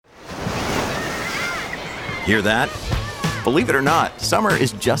Hear that? Believe it or not, summer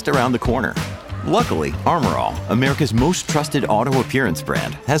is just around the corner. Luckily, Armor All, America's most trusted auto appearance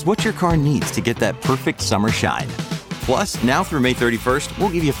brand, has what your car needs to get that perfect summer shine. Plus, now through May 31st, we'll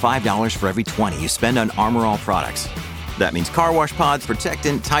give you $5 for every $20 you spend on Armor All products. That means car wash pods,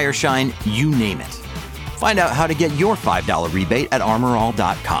 protectant, tire shine, you name it. Find out how to get your $5 rebate at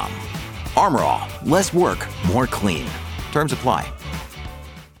armorall.com. Armor All, less work, more clean. Terms apply.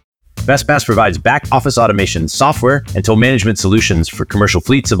 BestPass provides back office automation software and tow management solutions for commercial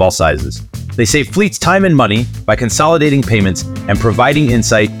fleets of all sizes. They save fleets time and money by consolidating payments and providing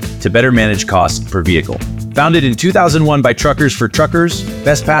insight to better manage costs per vehicle. Founded in 2001 by truckers for truckers,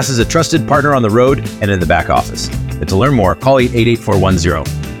 BestPass is a trusted partner on the road and in the back office. And to learn more, call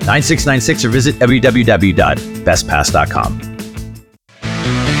 888-410-9696 or visit www.bestpass.com.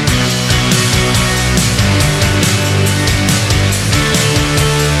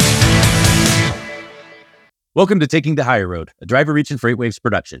 Welcome to Taking the Higher Road, a Driver Reach and FreightWaves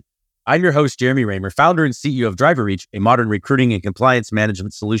production. I'm your host, Jeremy Raymer, founder and CEO of Driver Reach, a modern recruiting and compliance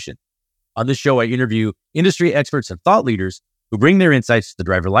management solution. On this show, I interview industry experts and thought leaders who bring their insights to the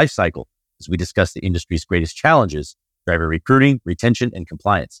driver lifecycle as we discuss the industry's greatest challenges, driver recruiting, retention, and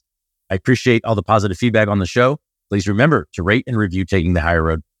compliance. I appreciate all the positive feedback on the show. Please remember to rate and review Taking the Higher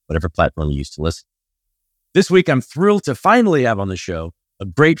Road, whatever platform you use to listen. This week, I'm thrilled to finally have on the show a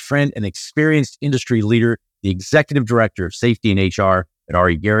great friend and experienced industry leader, the Executive Director of Safety and HR at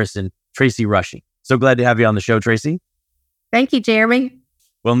RE Garrison, Tracy Rushing. So glad to have you on the show, Tracy. Thank you, Jeremy.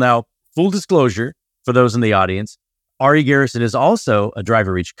 Well, now, full disclosure for those in the audience, RE Garrison is also a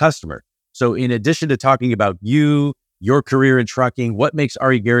Driver Reach customer. So in addition to talking about you, your career in trucking, what makes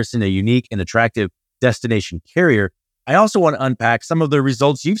RE Garrison a unique and attractive destination carrier, I also want to unpack some of the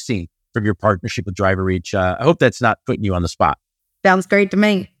results you've seen from your partnership with Driver Reach. I hope that's not putting you on the spot. Sounds great to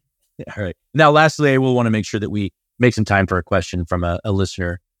me. All right. Now, lastly, I will want to make sure that we make some time for a question from a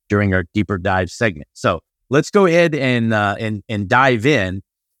listener during our deeper dive segment. So let's go ahead and dive in.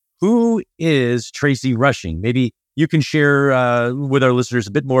 Who is Tracy Rushing? Maybe you can share with our listeners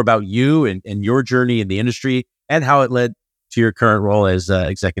a bit more about you and your journey in the industry and how it led to your current role as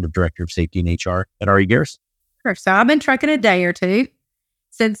Executive Director of Safety and HR at RE Garrison. Sure. So I've been trucking a day or two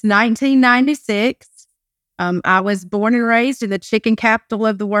since 1996. I was born and raised in the chicken capital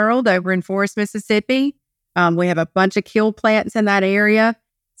of the world over in Forest, Mississippi. We have a bunch of kill plants in that area.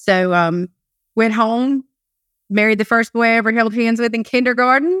 So went home, married the first boy I ever held hands with in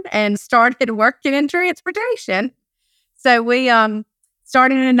kindergarten, and started working in transportation. So we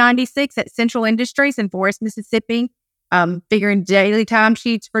started in 96 at Central Industries in Forest, Mississippi, figuring daily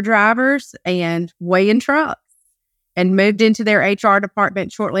timesheets for drivers and weighing trucks, and moved into their HR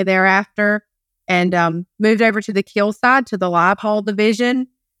department shortly thereafter. And moved over to the kill side, to the live haul division,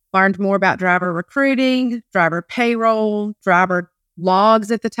 learned more about driver recruiting, driver payroll, driver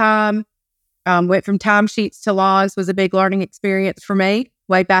logs at the time. Went from timesheets to logs, was a big learning experience for me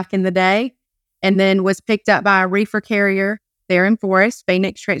way back in the day. And then was picked up by a reefer carrier there in Forest,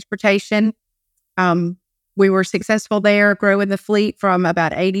 Phoenix Transportation. We were successful there, growing the fleet from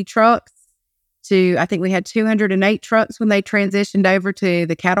about 80 trucks to, I think we had 208 trucks when they transitioned over to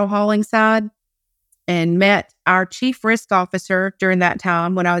the cattle hauling side. And met our chief risk officer during that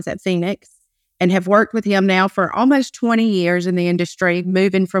time when I was at Phoenix, and have worked with him now for almost 20 years in the industry,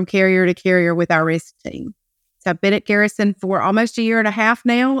 moving from carrier to carrier with our risk team. So I've been at Garrison for almost a year and a half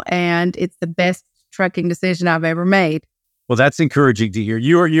now, and it's the best trucking decision I've ever made. Well, that's encouraging to hear.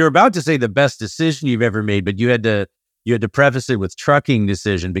 You're about to say the best decision you've ever made, but you had to preface it with trucking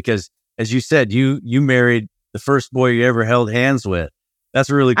decision because, as you said, you married the first boy you ever held hands with. That's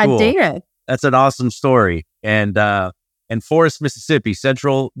really cool. I did. That's an awesome story. And Forest, Mississippi,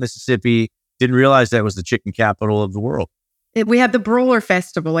 Central Mississippi, didn't realize that was the chicken capital of the world. We have the Broiler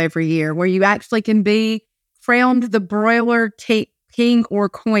Festival every year where you actually can be crowned the broiler king or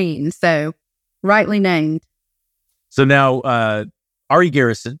queen. So rightly named. So now RE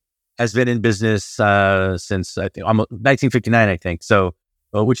Garrison has been in business since I think 1959, I think. So,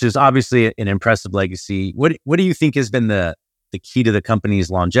 which is obviously an impressive legacy. What do you think has been the key to the company's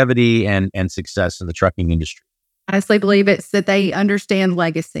longevity and success in the trucking industry? I honestly believe it's that they understand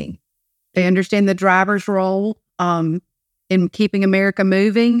legacy. They understand the driver's role in keeping America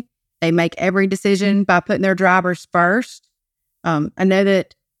moving. They make every decision by putting their drivers first. I know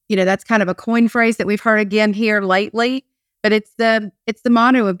that, that's kind of a coin phrase that we've heard again here lately, but it's the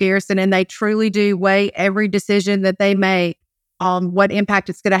motto of Garrison, and they truly do weigh every decision that they make on what impact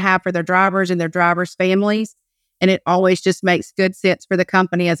it's going to have for their drivers and their drivers' families. And it always just makes good sense for the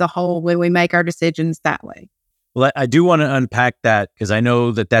company as a whole when we make our decisions that way. Well, I do want to unpack that because I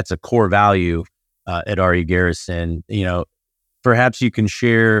know that that's a core value at RE Garrison. Perhaps you can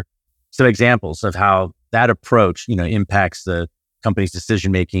share some examples of how that approach, impacts the company's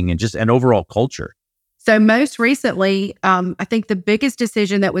decision-making and overall culture. So most recently, I think the biggest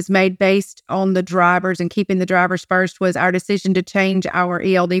decision that was made based on the drivers and keeping the drivers first was our decision to change our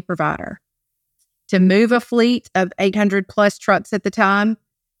ELD provider. To move a fleet of 800 plus trucks at the time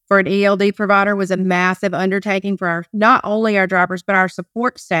for an ELD provider was a massive undertaking for not only our drivers, but our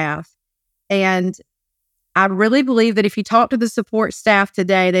support staff. And I really believe that if you talk to the support staff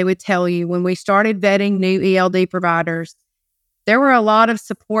today, they would tell you when we started vetting new ELD providers, there were a lot of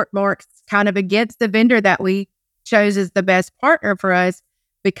support marks kind of against the vendor that we chose as the best partner for us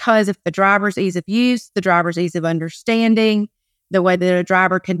because of the driver's ease of use, the driver's ease of understanding, the way that a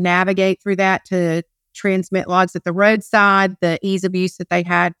driver could navigate through that to transmit logs at the roadside, the ease of use that they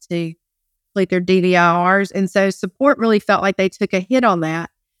had to complete their DVIRs. And so support really felt like they took a hit on that.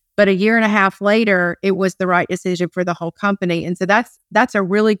 But a year and a half later, it was the right decision for the whole company. And so that's a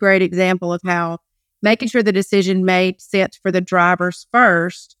really great example of how making sure the decision made sense for the drivers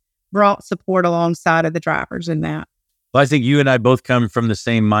first brought support alongside of the drivers in that. Well, I think you and I both come from the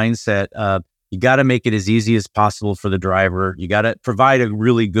same mindset. You got to make it as easy as possible for the driver. You got to provide a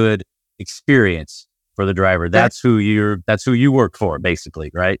really good experience for the driver. That's who you work for,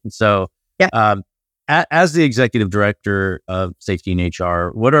 basically, right? And so, as the executive director of safety and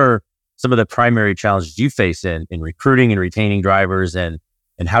HR, what are some of the primary challenges you face in recruiting and retaining drivers, and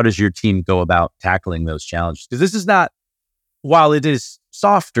how does your team go about tackling those challenges? Because this is not, while it is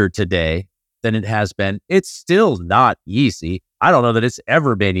softer today than it has been, it's still not easy. I don't know that it's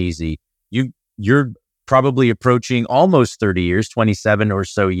ever been easy. You're probably approaching almost 30 years, 27 or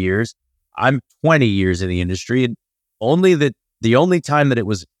so years. I'm 20 years in the industry, and the only time that it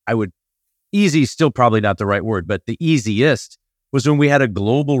was, easy, still probably not the right word, but the easiest was when we had a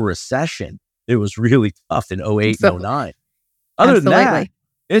global recession. It was really tough in 08 and 09. Other than that,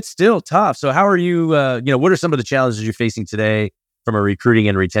 it's still tough. So how are you, what are some of the challenges you're facing today from a recruiting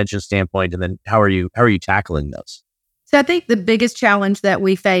and retention standpoint? And then how are you tackling those? So I think the biggest challenge that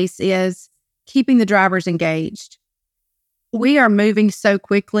we face is keeping the drivers engaged. We are moving so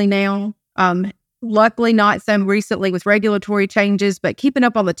quickly now. Luckily, not so recently with regulatory changes, but keeping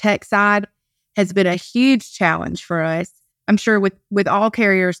up on the tech side has been a huge challenge for us. I'm sure with all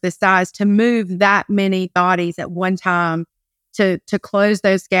carriers this size, to move that many bodies at one time to close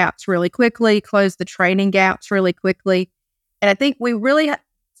those gaps really quickly, close the training gaps really quickly. And I think we really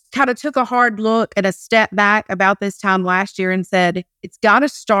kind of took a hard look and a step back about this time last year and said, it's got to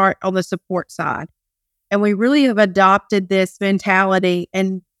start on the support side. And we really have adopted this mentality,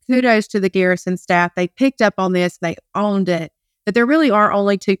 and kudos to the Garrison staff. They picked up on this, they owned it, that there really are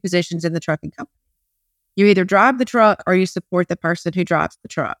only two positions in the trucking company. You either drive the truck or you support the person who drives the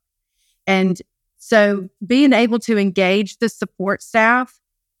truck. And so being able to engage the support staff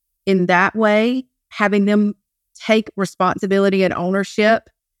in that way, having them take responsibility and ownership,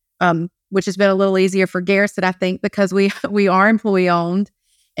 which has been a little easier for Garrison, I think, because we are employee owned,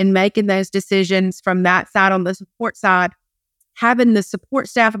 and making those decisions from that side on the support side, having the support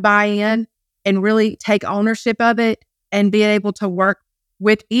staff buy in and really take ownership of it and be able to work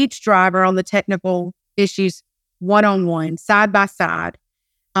with each driver on the technical issues one-on-one, side by side,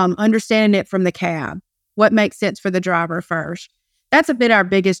 understanding it from the cab, what makes sense for the driver first. That's a bit our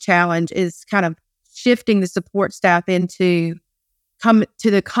biggest challenge, is kind of shifting the support staff into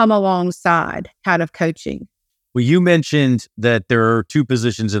come alongside kind of coaching. Well, you mentioned that there are two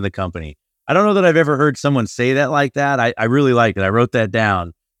positions in the company. I don't know that I've ever heard someone say that like that. I really like it. I wrote that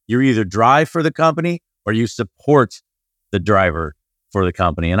down. You either drive for the company or you support the driver for the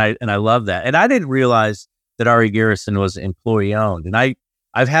company. And I love that. And I didn't realize that RE Garrison was employee owned. And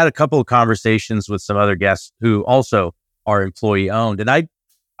I've had a couple of conversations with some other guests who also are employee owned. And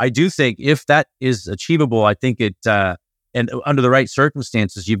I do think if that is achievable, I think it, and under the right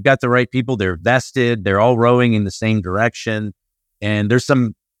circumstances, you've got the right people, they're vested, they're all rowing in the same direction. And there's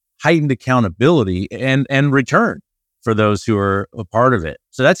some heightened accountability and return for those who are a part of it.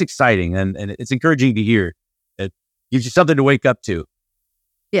 So that's exciting. And it's encouraging to hear. It gives you something to wake up to.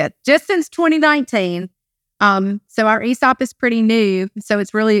 Yeah, just since 2019. So our ESOP is pretty new. So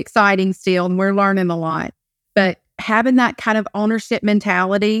it's really exciting still, and we're learning a lot. But having that kind of ownership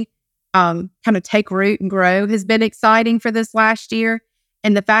mentality, kind of take root and grow, has been exciting for this last year.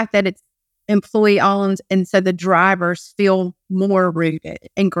 And the fact that it's employee owned, and so the drivers feel more rooted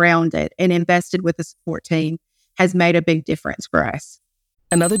and grounded and invested with the support team, has made a big difference for us.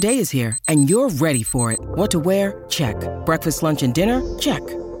 Another day is here and you're ready for it. What to wear? Check. Breakfast, lunch, and dinner? Check.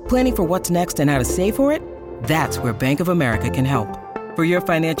 Planning for what's next and how to save for it? That's where Bank of America can help. For your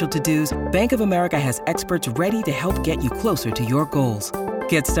financial to-dos, Bank of America has experts ready to help get you closer to your goals.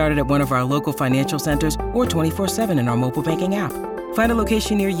 Get started at one of our local financial centers or 24/7 in our mobile banking app. Find a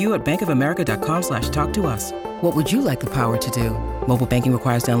location near you at bankofamerica.com/talktous. What would you like the power to do? Mobile banking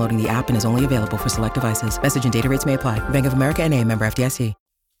requires downloading the app and is only available for select devices. Message and data rates may apply. Bank of America N.A., member FDIC.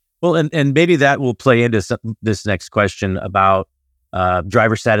 Well, and maybe that will play into this next question about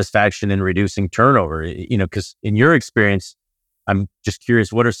driver satisfaction and reducing turnover. Because in your experience, I'm just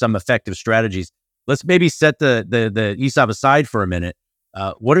curious, what are some effective strategies? Let's maybe set the ESOP aside for a minute.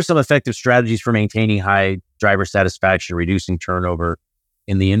 What are some effective strategies for maintaining high driver satisfaction, reducing turnover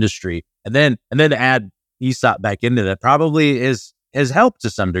in the industry? And then to add ESOP back into that probably has helped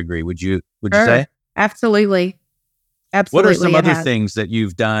to some degree. Would you say? Absolutely. What are some other things that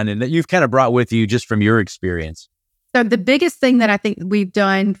you've done and that you've kind of brought with you just from your experience? So the biggest thing that I think we've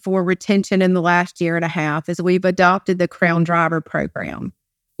done for retention in the last year and a half is we've adopted the Crown Driver Program,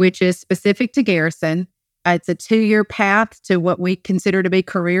 which is specific to Garrison. It's a 2-year path to what we consider to be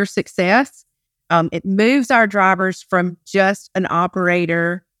career success. It moves our drivers from just an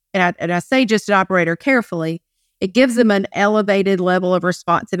operator, and I say just an operator carefully. It gives them an elevated level of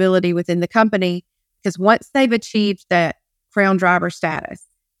responsibility within the company, because once they've achieved that Crown Driver status,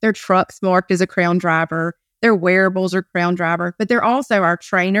 their truck's marked as a Crown Driver, their wearables are Crown Driver, but they're also our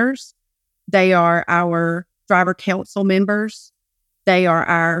trainers. They are our driver council members. They are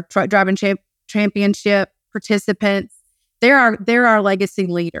our truck driving championship participants. They're our legacy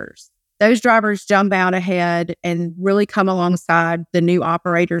leaders. Those drivers jump out ahead and really come alongside the new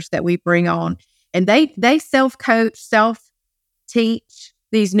operators that we bring on. And they self-coach, self-teach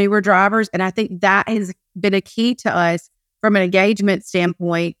these newer drivers. And I think that has been a key to us from an engagement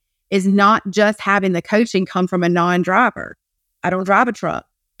standpoint, is not just having the coaching come from a non-driver. I don't drive a truck.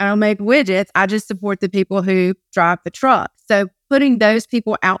 I don't make widgets. I just support the people who drive the truck. So putting those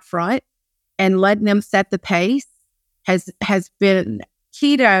people out front and letting them set the pace has been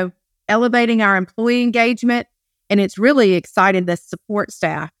key to elevating our employee engagement. And it's really excited the support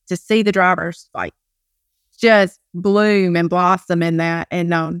staff to see the drivers like just bloom and blossom in that.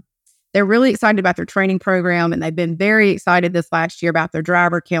 And they're really excited about their training program, and they've been very excited this last year about their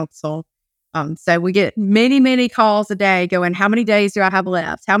driver council. So we get many, many calls a day going, how many days do I have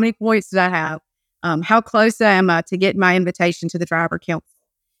left? How many points do I have? How close am I to get my invitation to the driver council?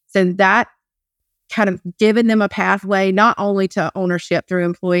 So that kind of giving them a pathway, not only to ownership through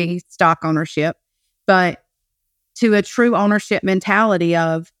employee stock ownership, but to a true ownership mentality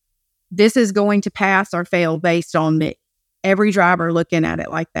of this is going to pass or fail based on me. Every driver looking at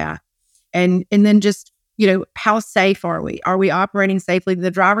it like that. And then just, how safe are we? Are we operating safely?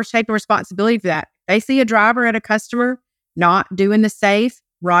 The drivers take the responsibility for that. They see a driver at a customer not doing the safe,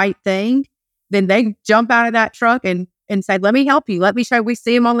 right thing, then they jump out of that truck and say, let me help you. Let me show you. We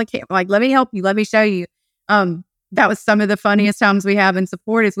see them on the camera. Like, let me help you. Let me show you. That was some of the funniest times we have in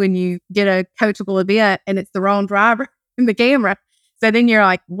support, is when you get a coachable event and it's the wrong driver in the camera. So then you're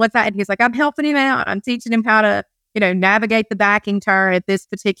like, what's that? And he's like, I'm helping him out. I'm teaching him how to navigate the backing turn at this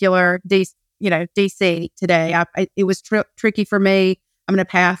particular DC today. It was tricky for me. I'm going to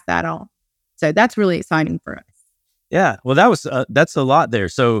pass that on. So that's really exciting for us. Yeah. Well, that's a lot there.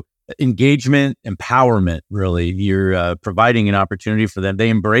 So engagement, empowerment, really, you're providing an opportunity for them. They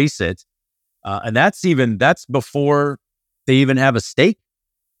embrace it. And that's before they even have a stake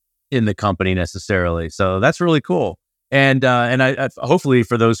in the company necessarily. So that's really cool. And I hopefully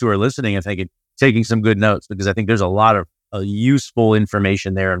for those who are listening, I think taking some good notes, because I think there's a lot of useful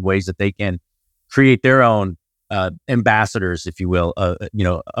information there and ways that they can create their own ambassadors, if you will,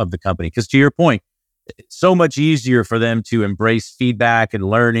 of the company. Because to your point, it's so much easier for them to embrace feedback and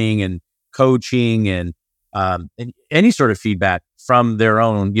learning and coaching and any sort of feedback from their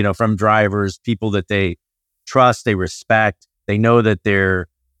own, from drivers, people that they trust, they respect, they know that their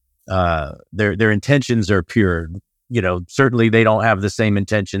intentions are pure. Certainly they don't have the same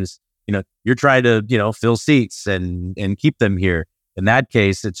intentions. You're trying to, fill seats and keep them here. In that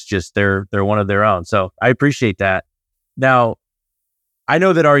case, it's just they're one of their own. So I appreciate that. Now, I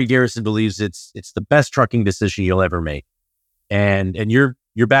know that R.E. Garrison believes it's the best trucking decision you'll ever make, and you're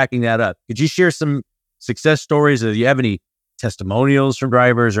backing that up. Could you share some success stories, or do you have any testimonials from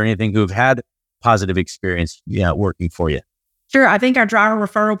drivers or anything who have had positive experience, working for you? Sure. I think our driver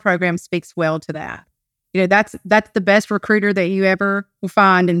referral program speaks well to that. That's the best recruiter that you ever will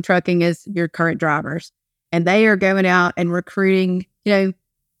find in trucking is your current drivers. And they are going out and recruiting,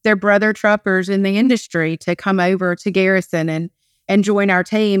 their brother truckers in the industry to come over to Garrison and join our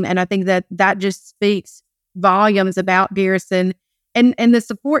team. And I think that just speaks volumes about Garrison and the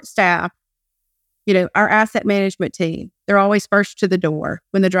support staff. Our asset management team, they're always first to the door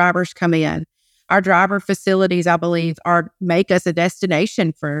when the drivers come in. Our driver facilities, I believe, make us a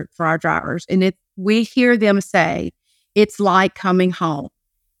destination for our drivers. And we hear them say, it's like coming home.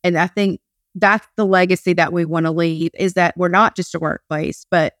 And I think that's the legacy that we want to leave, is that we're not just a workplace,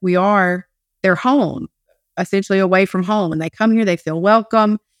 but we are their home, essentially away from home. And they come here, they feel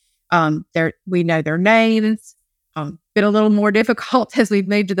welcome. We know their names. Been a little more difficult as we've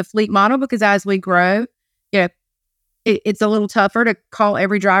moved to the fleet model, because as we grow, it's a little tougher to call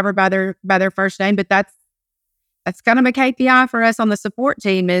every driver by their first name. But that's kind of a KPI for us on the support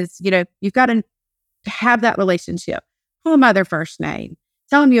team is, you've got to have that relationship. Call them by their first name.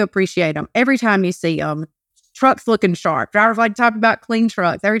 Tell them you appreciate them every time you see them. Trucks looking sharp. Drivers like to talk about clean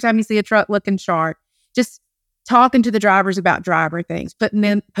trucks. Every time you see a truck looking sharp, just talking to the drivers about driver things, putting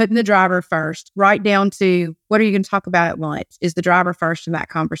the driver first, right down to what are you going to talk about at lunch? Is the driver first in that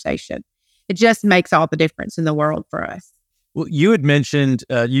conversation? It just makes all the difference in the world for us. Well, you had mentioned,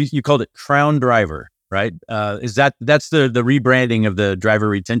 you called it Crown Driver, right? That's the rebranding of the driver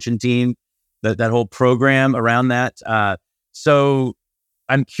retention team, that whole program around that. So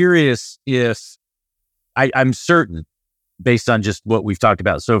I'm curious if I'm certain, based on just what we've talked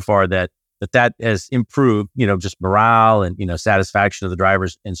about so far, that has improved, just morale and, satisfaction of the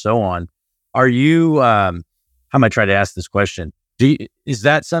drivers and so on. Are you, how am I trying to ask this question? Is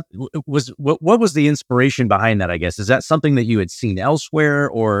that something, what was the inspiration behind that, I guess? Is that something that you had seen elsewhere,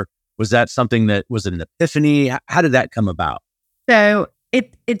 or was that something that was an epiphany? How did that come about? So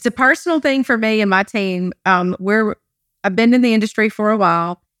it's a personal thing for me and my team. I've been in the industry for a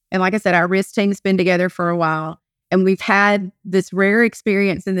while. And like I said, our risk team's been together for a while. And we've had this rare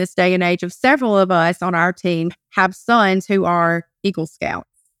experience in this day and age of several of us on our team have sons who are Eagle Scouts.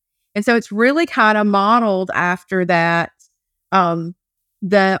 And so it's really kind of modeled after that,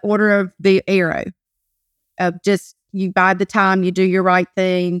 the Order of the Arrow, of just you bide the time, you do your right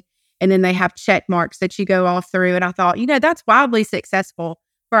thing. And then they have check marks that you go off through. And I thought, that's wildly successful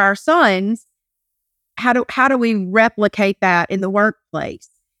for our sons. How do we replicate that in the workplace?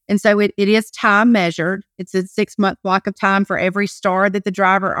 And so it is time measured. It's a 6-month block of time for every star that the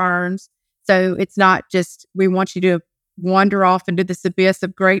driver earns. So it's not just, we want you to wander off into this abyss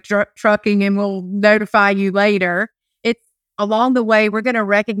of great trucking and we'll notify you later. It's along the way, we're going to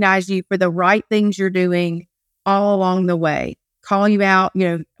recognize you for the right things you're doing all along the way. Call you out.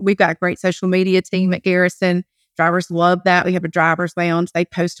 We've got a great social media team at Garrison. Drivers love that. We have a driver's lounge. They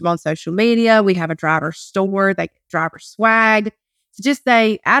post them on social media. We have a driver store. They get driver swag. So just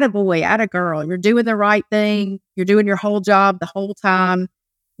say, attaboy, attagirl, you're doing the right thing. You're doing your whole job the whole time.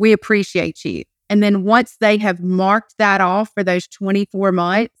 We appreciate you. And then once they have marked that off for those 24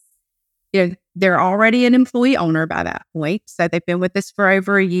 months, they're already an employee owner by that point. So they've been with us for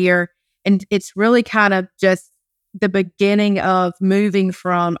over a year. And it's really kind of just the beginning of moving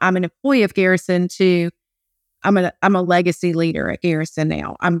from I'm an employee of Garrison to I'm a legacy leader at Garrison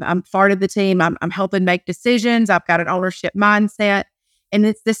now. I'm part of the team. I'm helping make decisions. I've got an ownership mindset, and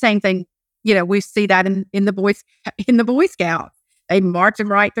it's the same thing. We see that in the Boy Scouts. They march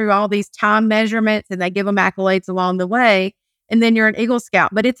them right through all these time measurements, and they give them accolades along the way. And then you're an Eagle Scout,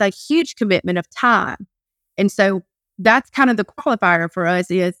 but it's a huge commitment of time. And so that's kind of the qualifier for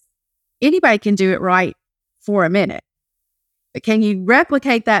us is anybody can do it right for a minute. But can you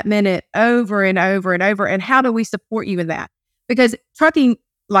replicate that minute over and over and over? And how do we support you in that? Because trucking,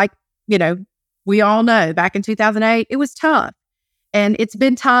 we all know back in 2008, it was tough. And it's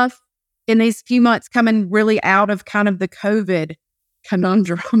been tough in these few months coming really out of kind of the COVID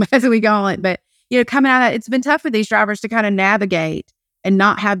conundrum, as we call it. But, coming out of it, it's been tough for these drivers to kind of navigate and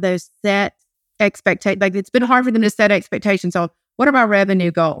not have those set expectations. It's been hard for them to set expectations on what are my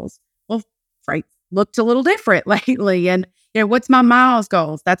revenue goals? Well, freight looked a little different lately. And what's my miles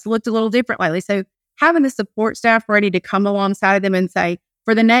goals? That's looked a little different lately. So having the support staff ready to come alongside of them and say,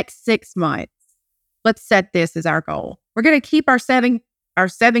 for the next 6 months, let's set this as our goal. We're going to keep our seven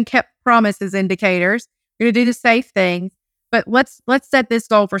kept promises indicators. We're going to do the safe things, but let's set this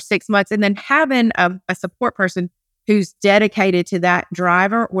goal for 6 months. And then having a support person who's dedicated to that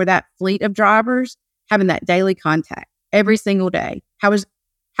driver or that fleet of drivers, having that daily contact every single day. How was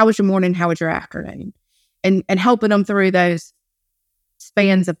your morning? How was your afternoon? And helping them through those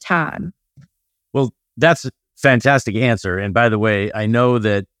spans of time. Well, that's a fantastic answer. And by the way, I know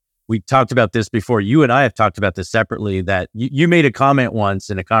that we talked about this before. You and I have talked about this separately, that you made a comment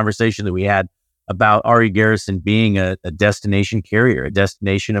once in a conversation that we had about R.E. Garrison being a destination carrier, a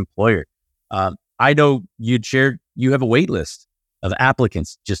destination employer. I know you'd shared, you have a wait list of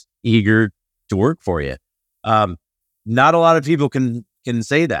applicants just eager to work for you. Not a lot of people can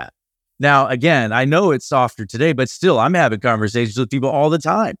say that. Now, again, I know it's softer today, but still, I'm having conversations with people all the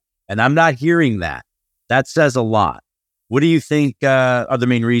time, and I'm not hearing that. That says a lot. What do you think are the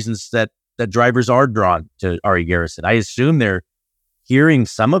main reasons that drivers are drawn to RE Garrison? I assume they're hearing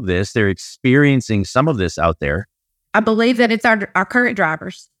some of this, they're experiencing some of this out there. I believe that it's our current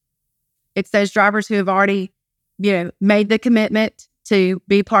drivers. It's those drivers who have already, made the commitment to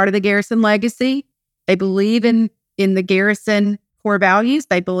be part of the Garrison legacy. They believe in the Garrison core values.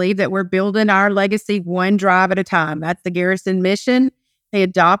 They believe that we're building our legacy one drive at a time. That's the Garrison mission. They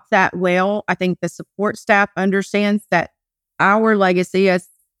adopt that well. I think the support staff understands that our legacy as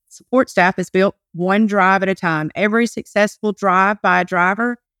support staff is built one drive at a time. Every successful drive by a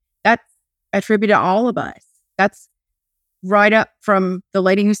driver, that's attributed to all of us. That's right up from the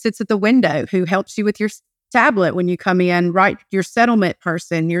lady who sits at the window, who helps you with your tablet when you come in, right? Your settlement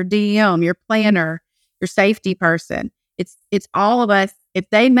person, your DM, your planner, your safety person. It's all of us.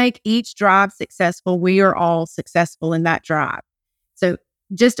 If they make each drive successful, we are all successful in that drive. So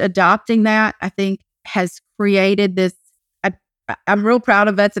just adopting that, I think, has created this. I'm real proud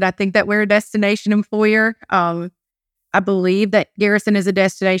of us, and I think that we're a destination employer. I believe that Garrison is a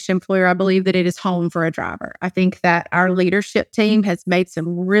destination employer. I believe that it is home for a driver. I think that our leadership team has made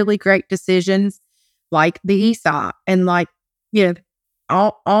some really great decisions, like the ESOP, and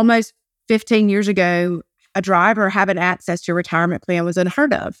almost 15 years ago, a driver having access to a retirement plan was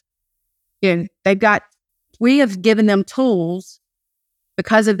unheard of. We have given them tools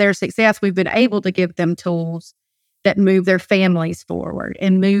because of their success. We've been able to give them tools that move their families forward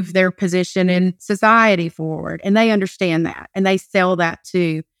and move their position in society forward. And they understand that. And they sell that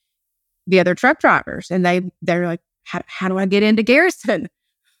to the other truck drivers. And they're like, how do I get into Garrison?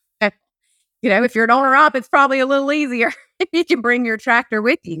 If you're an owner-op, it's probably a little easier if you can bring your tractor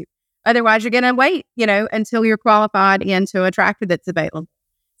with you. Otherwise, you're going to wait, until you're qualified into a tractor that's available.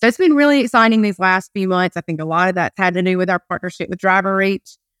 So it's been really exciting these last few months. I think a lot of that's had to do with our partnership with Driver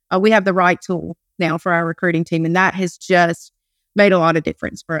Reach. We have the right tool now for our recruiting team, and that has just made a lot of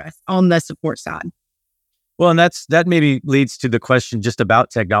difference for us on the support side. Well, and that maybe leads to the question just about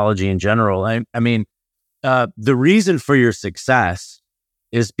technology in general. I mean, the reason for your success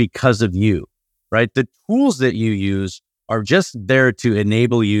is because of you, right? The tools that you use are just there to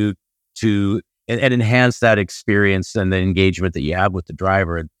enable you to and enhance that experience and the engagement that you have with the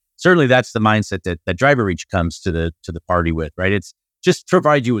driver. And certainly that's the mindset that Driver Reach comes to the party with, right? It's just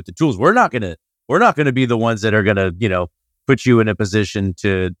provide you with the tools. We're not gonna be the ones that are gonna, put you in a position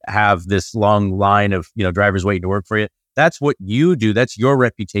to have this long line of, drivers waiting to work for you. That's what you do. That's your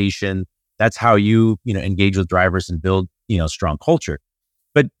reputation. That's how you, engage with drivers and build, strong culture.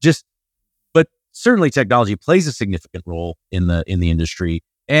 But certainly technology plays a significant role in the industry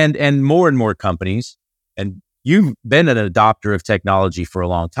and more companies. And you've been an adopter of technology for a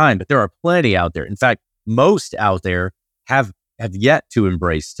long time, but there are plenty out there. In fact, most out there have yet to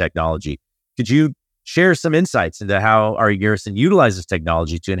embrace technology. Could you share some insights into how RE Garrison utilizes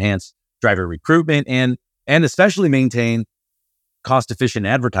technology to enhance driver recruitment and especially maintain cost-efficient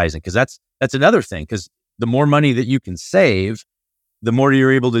advertising? Because that's another thing. Because the more money that you can save, the more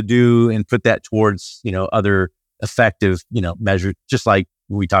you're able to do and put that towards other effective measures, just like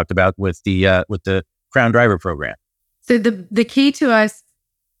we talked about with the Crown Driver program. So the key to us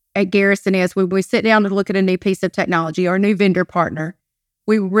at Garrison is when we sit down to look at a new piece of technology or a new vendor partner,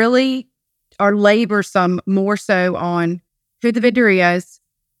 we really are laborsome more so on who the vendor is,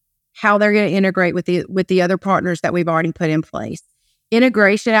 how they're going to integrate with the other partners that we've already put in place.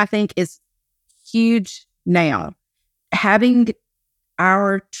 Integration, I think, is huge now. Having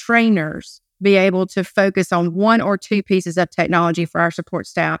our trainers be able to focus on one or two pieces of technology for our support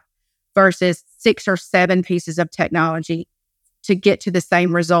staff versus 6 or 7 pieces of technology to get to the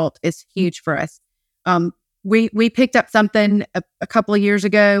same result is huge for us. We picked up something a couple of years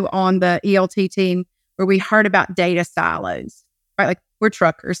ago on the ELT team where we heard about data silos, right? Like, we're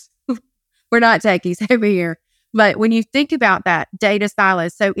truckers. We're not techies over here. But when you think about that, data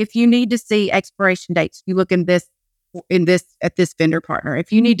silos, so if you need to see expiration dates, you look at this vendor partner.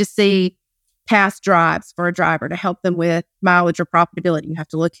 If you need to see past drives for a driver to help them with mileage or profitability, you have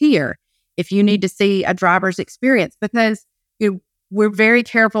to look here. If you need to see a driver's experience, because we're very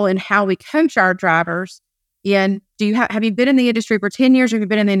careful in how we coach our drivers. And have you been in the industry for 10 years or have you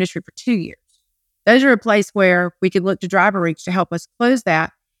been in the industry for 2 years? Those are a place where we could look to Driver Reach to help us close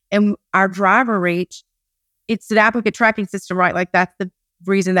that. And our Driver Reach, it's an applicant tracking system, right? Like, that's the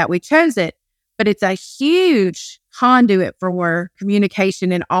reason that we chose it. But it's a huge conduit for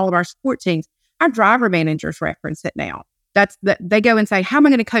communication in all of our support teams. Our driver managers reference it now. They go and say, how am I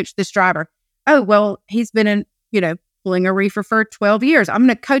going to coach this driver? Oh, well, he's been in, pulling a reefer for 12 years. I'm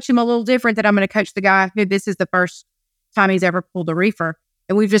going to coach him a little different than I'm going to coach the guy who this is the first time he's ever pulled a reefer.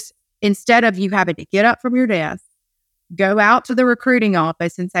 And we've just, instead of you having to get up from your desk, go out to the recruiting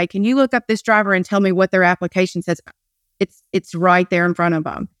office and say, can you look up this driver and tell me what their application says? It's right there in front of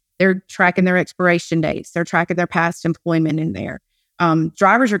them. They're tracking their expiration dates. They're tracking their past employment in there.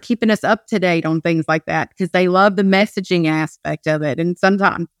 Drivers are keeping us up to date on things like that because they love the messaging aspect of it. And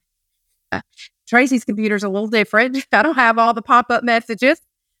sometimes Tracy's computer's a little different. I don't have all the pop-up messages,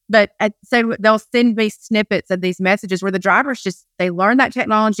 but so they'll send me snippets of these messages where the drivers they learn that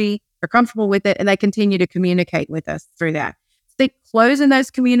technology, they're comfortable with it, and they continue to communicate with us through that. So they closing those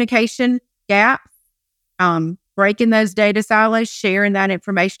communication gaps, breaking those data silos, sharing that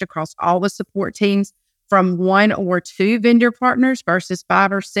information across all the support teams from 1 or 2 vendor partners versus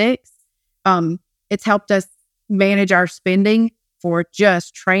 5 or 6. It's helped us manage our spending for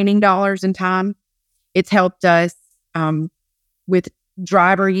just training dollars and time. It's helped us with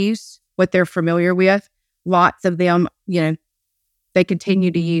driver use, what they're familiar with. Lots of them, they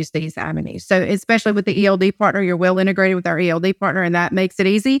continue to use these avenues. So especially with the ELD partner, you're well integrated with our ELD partner, and that makes it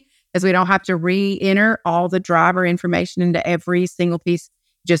easy as we don't have to re-enter all the driver information into every single piece.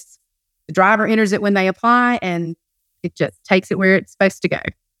 Just the driver enters it when they apply, and it just takes it where it's supposed to go.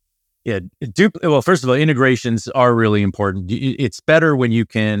 Yeah. Well, first of all, integrations are really important. It's better when you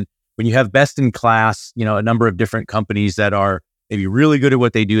have best in class, a number of different companies that are maybe really good at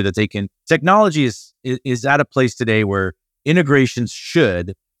what they do, technology is at a place today where integrations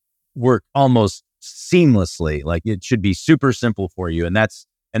should work almost seamlessly. Like it should be super simple for you. And that's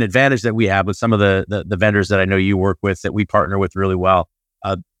an advantage that we have with some of the vendors that I know you work with, that we partner with really well.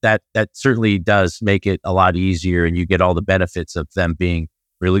 That certainly does make it a lot easier, and you get all the benefits of them being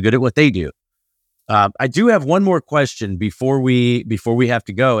really good at what they do. I do have one more question before we have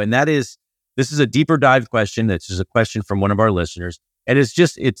to go. And that is, this is a deeper dive question. This is a question from one of our listeners. And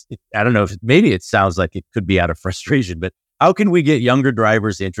I don't know if maybe it sounds like it could be out of frustration, but how can we get younger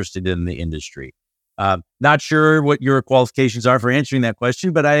drivers interested in the industry? Not sure what your qualifications are for answering that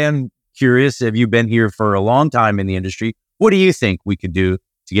question, but I am curious. Have you been here for a long time in the industry? What do you think we could do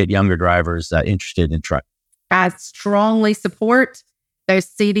to get younger drivers interested in truck? I strongly support those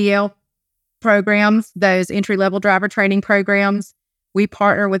CDL programs, those entry-level driver training programs. We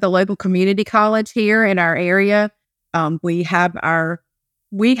partner with a local community college here in our area. We have an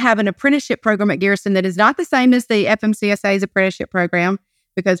apprenticeship program at Garrison that is not the same as the FMCSA's apprenticeship program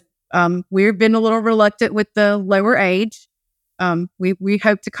because we've been a little reluctant with the lower age. We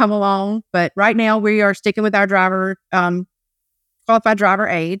hope to come along, but right now we are sticking with our qualified driver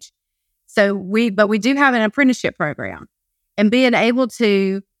age. But we do have an apprenticeship program, and being able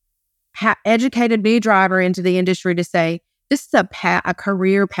to educate a new driver into the industry to say, this is a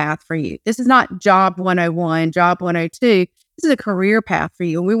career path for you. This is not job 101, job 102. This is a career path for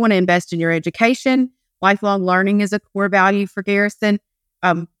you. And we want to invest in your education. Lifelong learning is a core value for Garrison.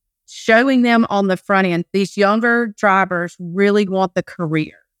 Showing them on the front end, these younger drivers really want the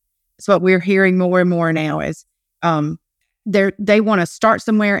career. That's what we're hearing more and more now is they want to start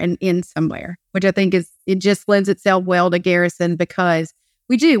somewhere and end somewhere, which I think it just lends itself well to Garrison because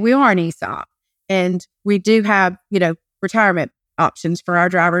we are an ESOP, and we do have, retirement options for our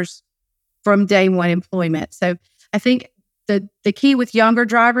drivers from day one employment. So I think the key with younger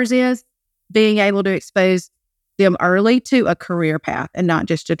drivers is being able to expose them early to a career path and not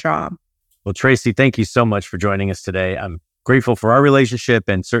just a job. Well, Tracy, thank you so much for joining us today. I'm grateful for our relationship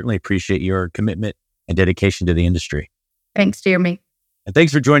and certainly appreciate your commitment and dedication to the industry. Thanks, Jeremy. And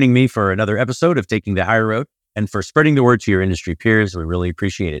thanks for joining me for another episode of Taking the Higher Road and for spreading the word to your industry peers. We really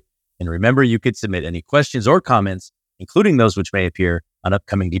appreciate it. And remember, you could submit any questions or comments, including those which may appear on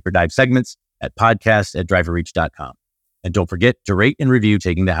upcoming deeper dive segments at podcast@driverreach.com. And don't forget to rate and review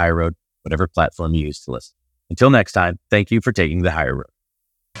Taking the Higher Road, whatever platform you use to listen. Until next time, thank you for taking the higher road.